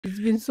It's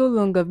been so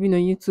long I've been on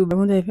YouTube. I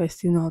wonder if I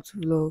still know how to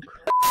vlog.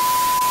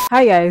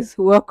 Hi guys,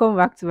 welcome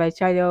back to my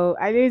channel.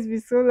 I know it's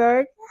been so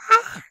long.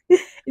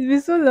 It's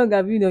been so long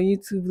I've been on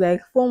YouTube,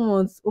 like 4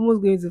 months,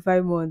 almost going to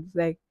 5 months.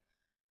 Like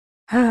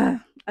I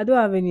don't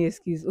have any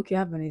excuse. Okay, I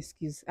have an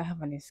excuse. I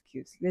have an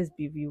excuse. Let's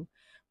be real.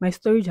 My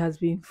storage has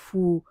been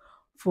full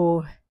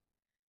for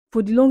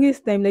the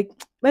longest time. Like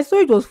my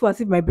storage was full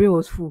as if my brain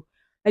was full.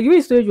 Like the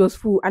way storage was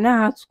full and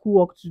I had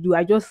schoolwork to do.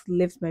 I just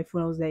left my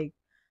phone. I was like,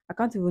 I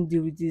can't even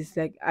deal with this.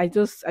 Like I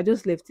just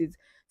left it.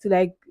 So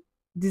like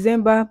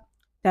December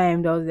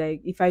time, I was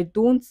like, if I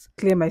don't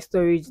clear my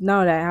storage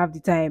now that I have the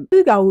time, I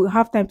think I will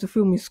have time to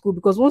film in school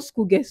because once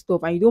school gets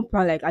tough and you don't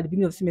plan like at the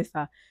beginning of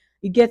semester,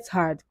 it gets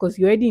hard because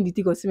you're already in the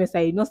thick of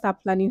semester. You don't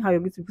start planning how you're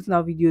going to be putting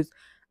out videos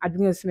at the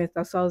beginning of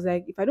semester. So I was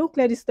like, if I don't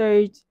clear the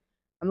storage,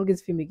 I'm not going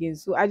to film again.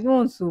 So I don't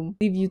want to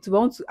leave YouTube. I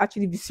want to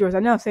actually be serious. I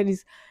know I've said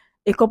this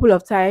a couple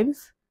of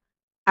times.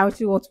 I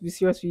actually want to be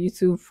serious with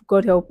YouTube.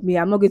 God help me.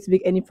 I'm not going to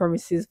make any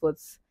promises, but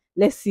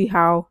let's see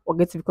how we're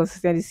going to be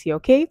consistent this year,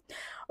 okay?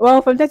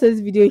 Well, from the title of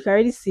this video, you can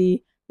already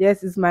see,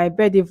 yes, it's my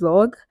birthday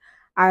vlog.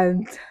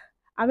 And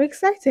I'm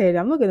excited.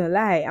 I'm not going to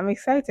lie. I'm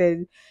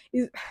excited.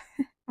 It's,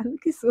 I'm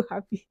looking so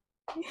happy.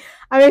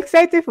 I'm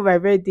excited for my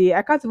birthday.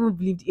 I can't even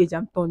believe the age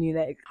I'm turning.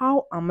 Like,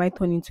 how am I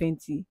turning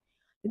 20?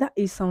 That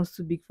age sounds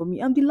too big for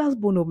me. I'm the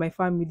last born of my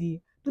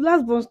family. The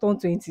last born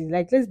turned 20.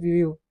 Like, let's be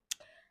real.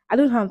 I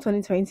don't have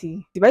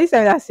 2020. By this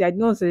time last year, I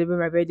didn't want to celebrate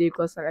my birthday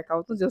because like I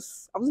wasn't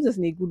just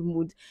in a good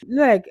mood.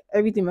 Like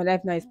everything in my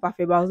life now is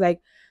perfect. But I was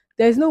like,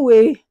 there's no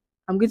way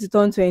I'm going to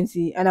turn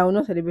 20 and I will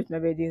not celebrate my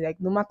birthday. Like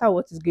no matter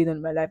what is going on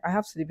in my life, I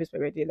have to celebrate my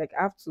birthday. Like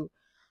I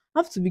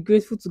have to be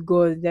grateful to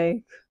God.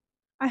 Like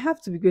I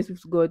have to be grateful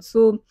to God.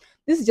 So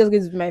this is just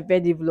going to be my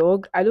birthday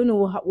vlog. I don't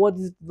know what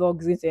this vlog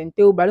is going to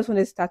entail, but I just want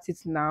to start it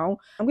now.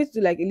 I'm going to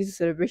do like a little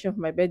celebration for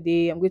my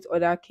birthday. I'm going to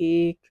order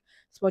cake,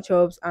 small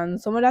chops, and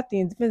some other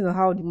things. Depends on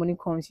how the money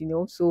comes.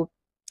 So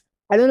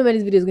I don't know when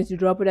this video is going to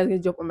drop. Whether it's going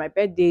to drop on my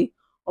birthday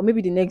or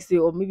maybe the next day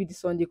or maybe the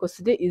Sunday. Because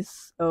today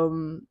is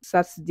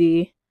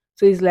Saturday,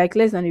 so it's like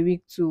less than a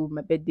week to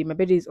my birthday. My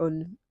birthday is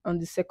on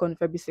the second,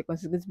 February 2nd. So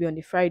it's going to be on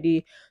the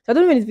Friday. So I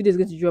don't know when this video is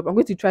going to drop. I'm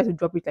going to try to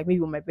drop it like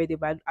maybe on my birthday,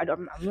 but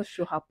I'm not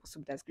sure how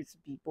possible that's going to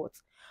be. But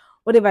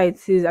whatever it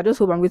is, I just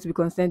hope I'm going to be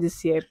consistent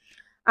this year.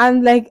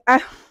 And like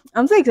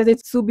I'm so excited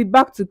to be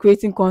back to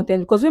creating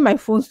content because when my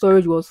phone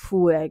storage was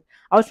full, like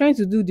I was trying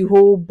to do the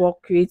whole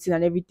bulk creating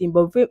and everything,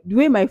 but the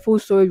way my phone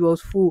storage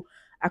was full,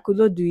 I could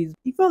not do it.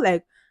 It felt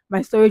like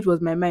my storage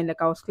was my mind,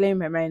 like I was clearing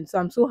my mind. So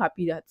I'm so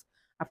happy that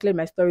I've cleared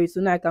my storage.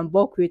 So now I can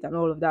bulk create and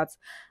all of that.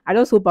 I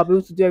just hope I'll be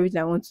able to do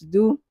everything I want to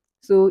do.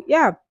 So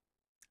yeah,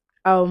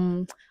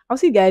 um, I'll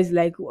see you guys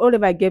like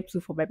whatever I get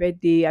to for my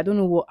birthday. I don't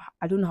know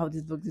how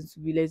this vlog is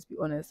to be. Let's be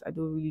honest, I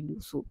don't really know.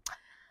 So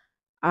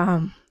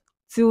um,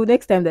 till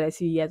next time that I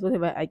see you guys,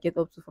 whatever I get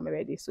up to for my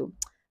birthday. So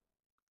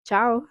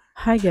ciao.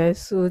 Hi guys,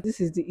 so this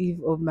is the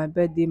eve of my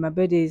birthday. My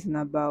birthday is in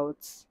about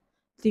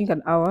I think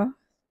an hour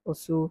or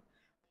so.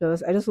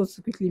 Plus, I just want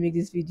to quickly make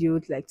this video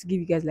like to give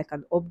you guys like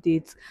an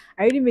update.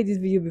 I already made this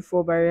video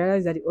before, but I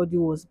realized that the audio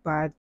was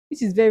bad,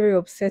 which is very, very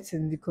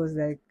upsetting because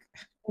like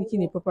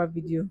making a proper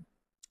video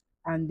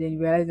and then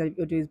realize that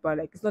the audio is bad,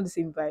 like it's not the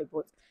same vibe,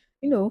 but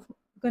we're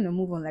gonna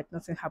move on like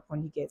nothing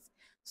happened, you get.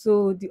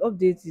 So the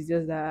update is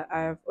just that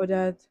I've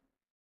ordered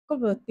a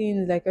couple of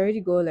things, like I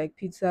already got like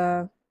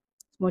pizza,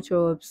 small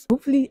chops.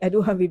 Hopefully, I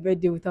don't have a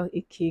birthday without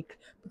a cake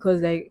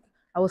because, like,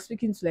 I was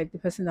speaking to like the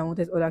person I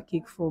wanted to order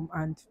cake from,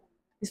 and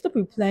they stopped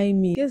replying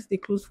me. I guess they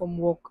closed from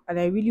work, and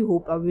I really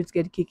hope I'll be able to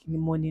get the cake in the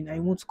morning. I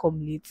won't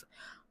come late,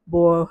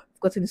 but I've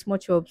gotten the small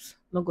chops,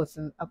 not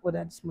gotten. I've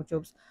ordered the small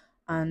chops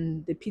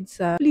and the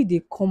pizza. Hopefully,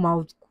 they come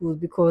out good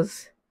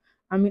because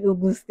I'm in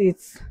Ogun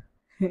State.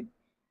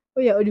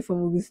 Oh yeah, already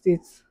from Ogun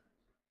State.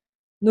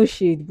 No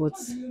shade, but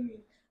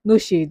no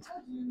shade.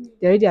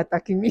 They're already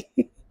attacking me.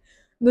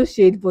 No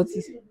shade, but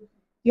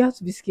you have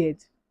to be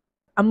scared.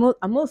 I'm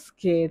not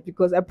scared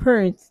because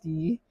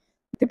apparently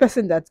the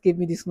person that gave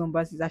me these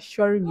numbers is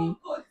assuring me.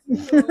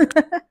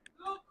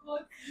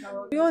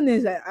 To be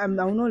honest, I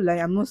will not lie,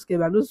 I'm not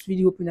scared. I'm just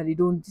really hoping that they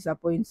don't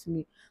disappoint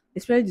me.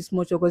 Especially the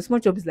small chop, because small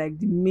chop is like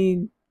the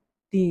main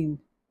thing.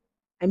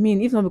 I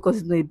mean, if not because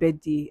it's not a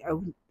birthday,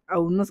 I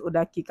will not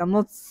order cake. I'm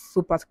not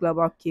so particular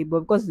about cake,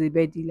 but because it's a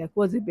birthday, like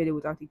what's a birthday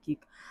without a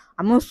cake?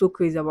 I'm not so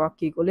crazy about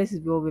cake unless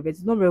it's real velvet.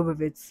 It's not real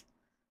velvet.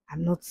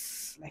 I'm not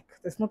like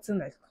there's nothing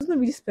like it's not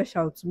really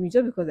special to me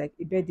just because like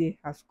a birthday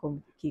has come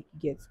with the cake you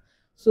get.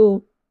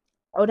 So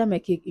I order my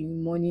cake in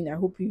the morning. I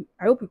hope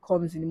it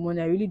comes in the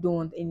morning. I really don't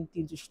want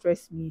anything to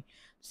stress me,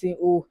 saying,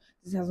 oh,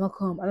 this has not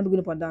come. I'm not going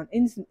up and down.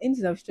 Anything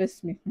that will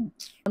stress me.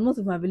 I'm not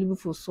even available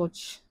for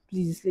such.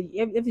 Please, like,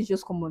 everything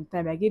just come on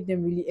time. I gave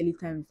them really early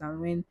times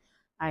than when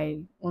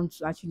I want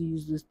to actually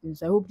use those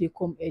things. I hope they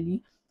come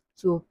early.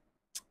 So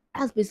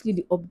that's basically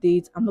the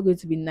update. I'm not going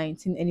to be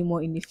 19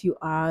 anymore in a few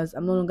hours.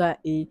 I'm no longer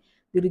a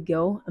little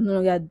girl. I'm no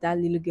longer that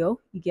little girl.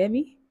 You get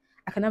me?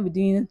 I cannot be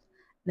doing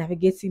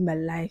navigating my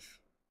life.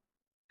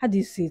 How do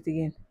you say it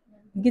again?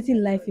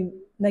 Navigating life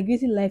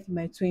in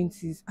my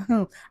 20s.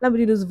 I'll be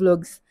doing those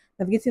vlogs.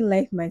 navigating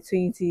life in my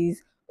 20s.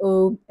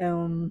 Oh,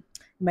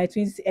 my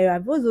 20s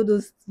era. What's all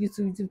those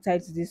YouTube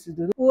titles this to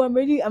do? Oh, I'm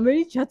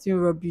already chatting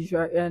rubbish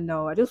right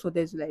now. I just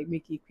wanted to like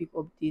make a quick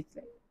update,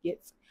 like get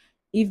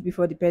if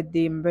before the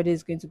birthday, my birthday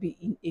is going to be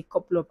in a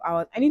couple of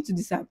hours. I need to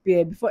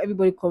disappear before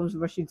everybody comes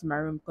rushing to my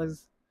room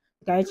because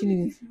I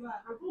actually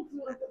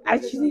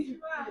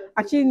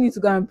actually need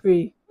to go and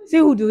pray. Say,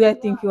 who do I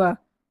think you are?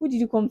 Who did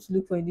you come to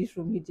look for in this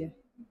room, Lydia?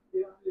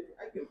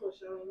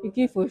 You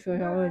came for sure,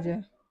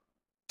 Roger.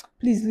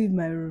 Please leave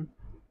my room.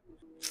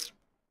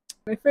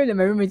 My friend and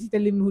my roommate is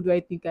telling me who do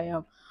I think I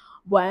am.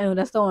 But I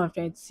understand what I'm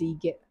trying to say.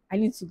 Get I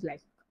need to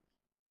like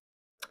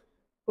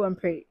go and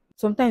pray.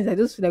 Sometimes I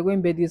just feel like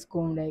when birthdays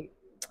come, like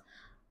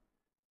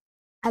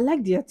I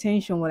like the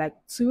attention, but like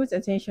too much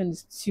attention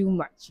is too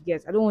much.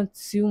 Yes, I don't want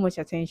too much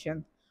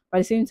attention. But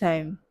at the same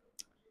time,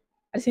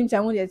 I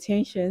want the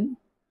attention,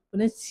 but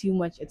not too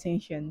much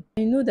attention.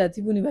 I know that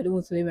even if I don't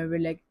want to celebrate my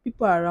birthday, like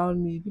people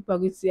around me, people are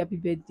going to say happy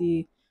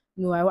birthday.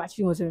 No, I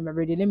actually want to celebrate my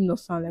birthday. Let me not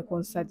sound like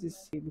one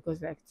satisfied because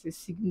like it's a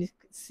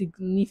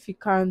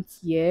significant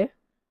year.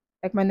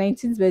 Like my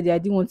 19th birthday, I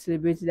didn't want to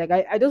celebrate it.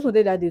 Like I just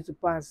wanted that day to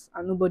pass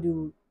and nobody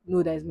would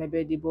know that it's my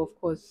birthday. But of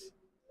course,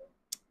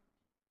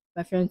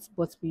 my friends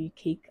bought me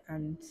cake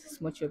and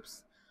small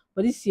chips.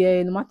 But this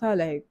year, no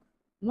matter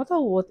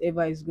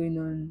whatever is going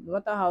on, no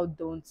matter how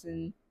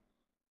daunting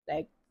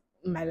like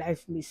my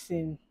life may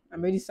seem,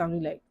 I'm already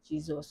sounding like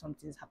Jesus or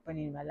something's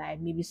happening in my life.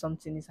 Maybe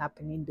something is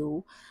happening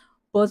though.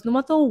 But no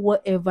matter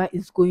whatever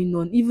is going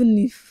on, even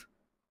if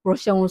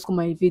Russia wants to come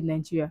and invade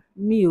Nigeria,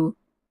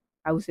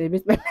 I will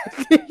celebrate my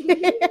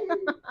birthday.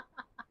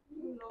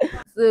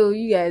 So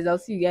you guys, I'll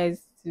see you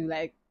guys to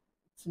like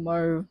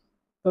tomorrow.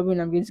 Probably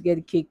when I'm going to get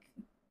the cake.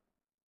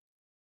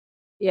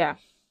 Yeah.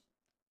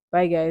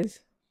 Bye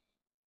guys.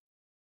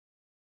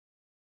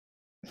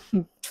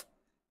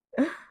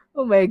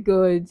 Oh my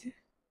god.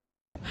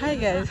 Hi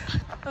guys.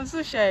 I'm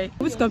so shy.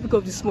 Which can pick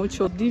up the small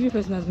chop? The delivery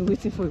person has been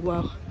waiting for a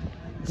while.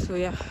 So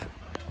yeah.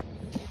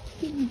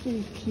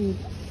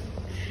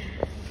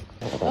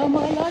 Oh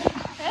my lord.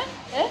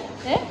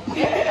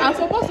 I'm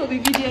supposed to be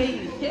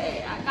videoing.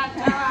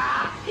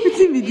 It's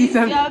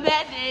your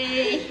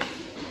birthday.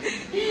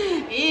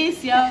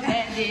 It's your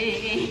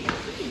birthday.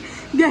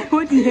 Yeah,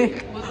 what the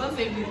heck?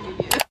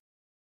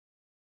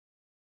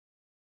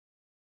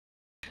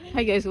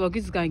 Hi guys, we're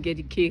going to go and get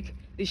the cake.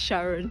 It's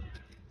Sharon.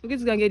 We're going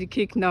to go and get the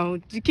cake now.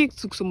 The cake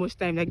took so much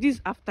time. Like this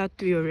is after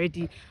 3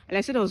 already. And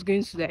I said I was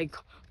going to like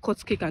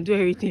cut cake and do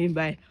everything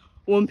by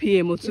 1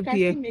 p.m. or 2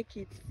 p.m. You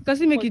can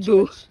still make it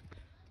though.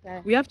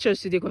 Yeah. We have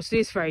church today because today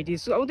is Friday.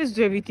 So I wanted to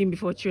do everything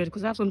before church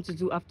because I have something to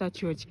do after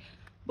church.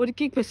 But the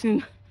cake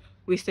person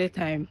wasted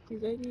time.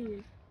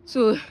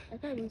 So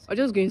I'm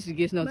just going to the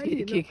gate now to get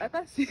the cake. I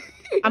can't see.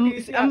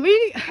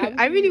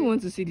 I really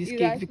want to see this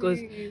cake because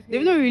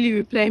they've not really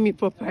replied me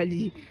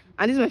properly.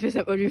 And this is my first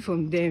time ordering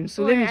from them.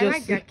 So let me just. I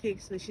like their cake,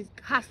 so she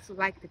has to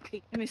like the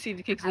cake. Let me see if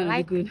the cake's gonna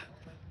be good.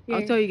 Yeah.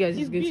 I'll tell you guys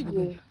it's going to be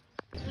good.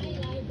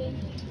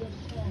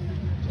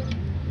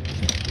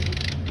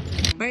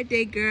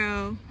 Birthday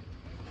girl.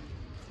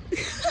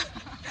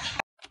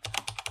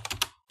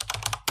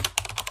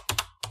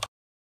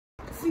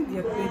 Sing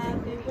the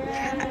Happy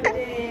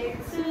birthday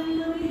to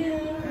you.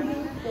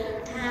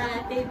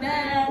 Happy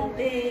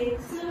birthday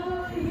to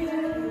you.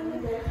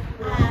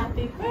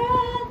 Happy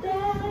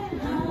birthday.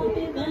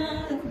 Happy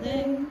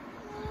birthday.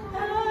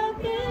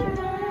 Happy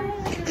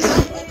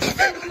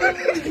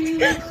birthday to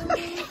you.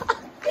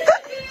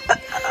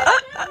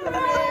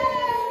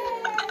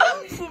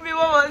 Fumi,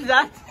 what was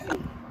that?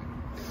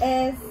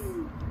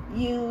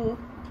 S-U-S.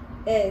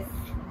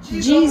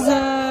 Jesus.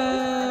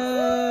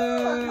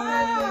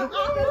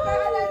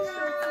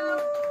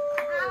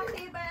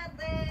 Happy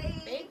birthday,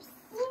 babes.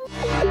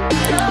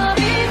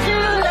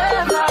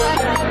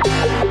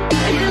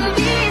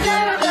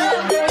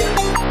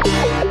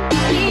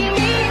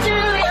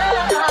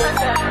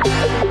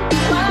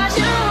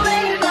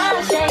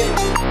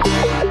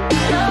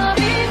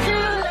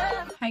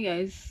 Hi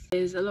guys,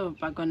 there's a lot of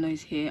background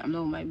noise here. I'm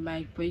not on my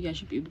mic, but you guys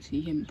should be able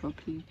to hear me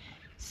properly.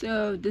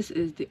 So this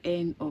is the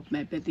end of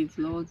my birthday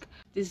vlog.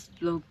 This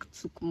vlog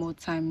took more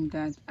time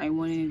than I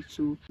wanted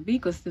to.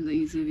 Being consistent on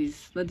YouTube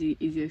is not the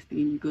easiest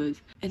thing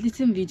because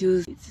editing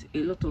videos, it's a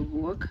lot of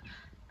work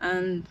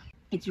and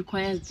it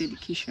requires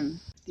dedication.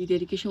 The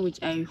dedication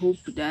which I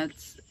hope that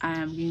I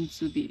am going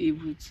to be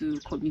able to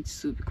commit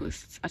to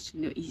because it's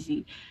actually not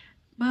easy.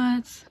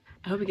 But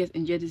I hope you guys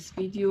enjoyed this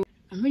video.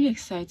 I'm really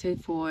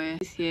excited for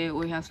this year,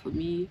 what it has for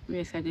me. I'm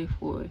really excited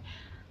for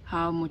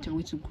how much I'm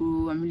going to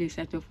grow. I'm really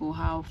excited for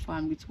how far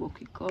I'm going to work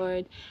with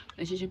God,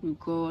 relationship with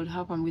God,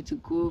 how far I'm going to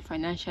go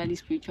financially,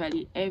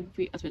 spiritually,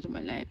 every aspect of my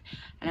life.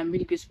 And I'm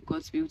really grateful for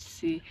God to be able to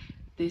say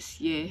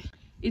this year.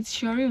 It's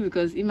surreal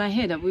because in my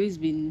head I've always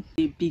been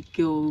a big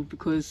girl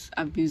because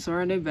I've been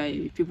surrounded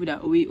by people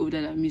that are way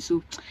older than me.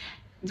 So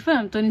before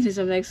I'm turning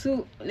 20, I'm like,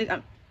 so like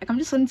I'm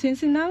just turning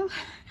 20 now.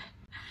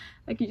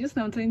 Like you just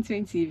now turning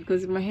 20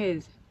 because in my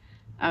head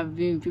I've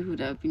been with people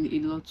that have been a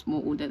lot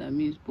more older than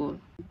me, but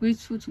I'm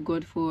grateful to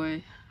God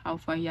for how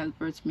far He has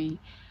brought me,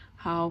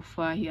 how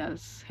far he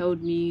has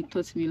held me,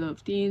 taught me a lot of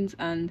things,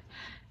 and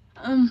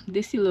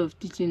there's still a lot of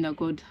teaching that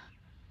God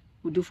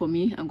will do for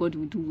me and God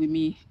will do with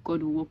me.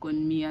 God will work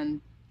on me,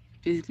 and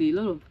basically a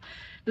lot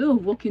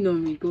of working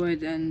on with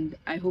God. And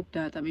I hope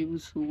that I'm able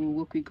to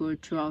work with God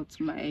throughout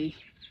my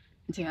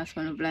entire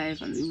span of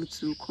life and able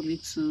to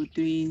commit to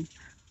doing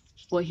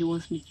what he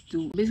wants me to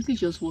do, basically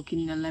just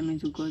working in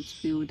alignment with God's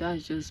will.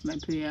 That's just my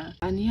prayer.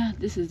 And yeah,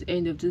 this is the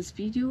end of this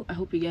video. I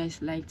hope you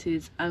guys liked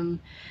it.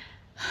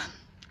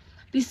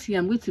 This year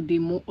I'm going to be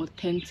more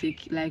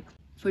authentic. Like,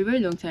 for a very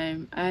long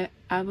time I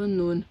haven't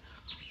known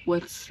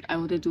what I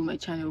wanted to do with my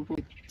channel, but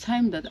the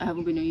time that I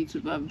haven't been on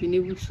YouTube, I've been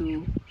able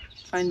to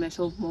find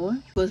myself more,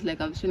 because like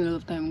I've spent a lot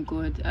of time with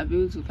God. I've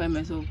been able to find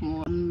myself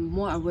more. I'm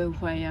more aware of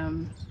who I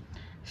am,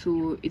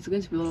 so it's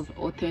going to be a lot of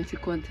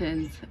authentic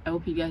content. I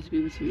hope you guys will be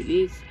able to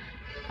relate,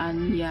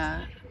 and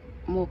yeah,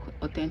 more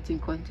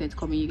authentic content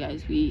coming you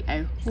guys way.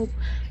 I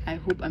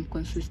hope I'm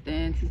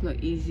consistent. It's not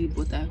easy,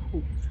 but I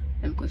hope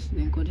I'm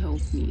consistent. God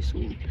help me.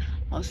 So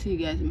I'll see you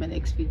guys in my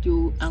next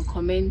video, and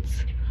comment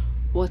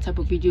what type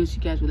of videos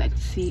you guys would like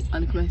to see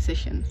on the comment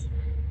section.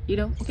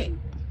 Okay,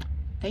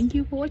 thank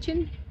you for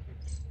watching.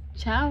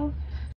 Ciao.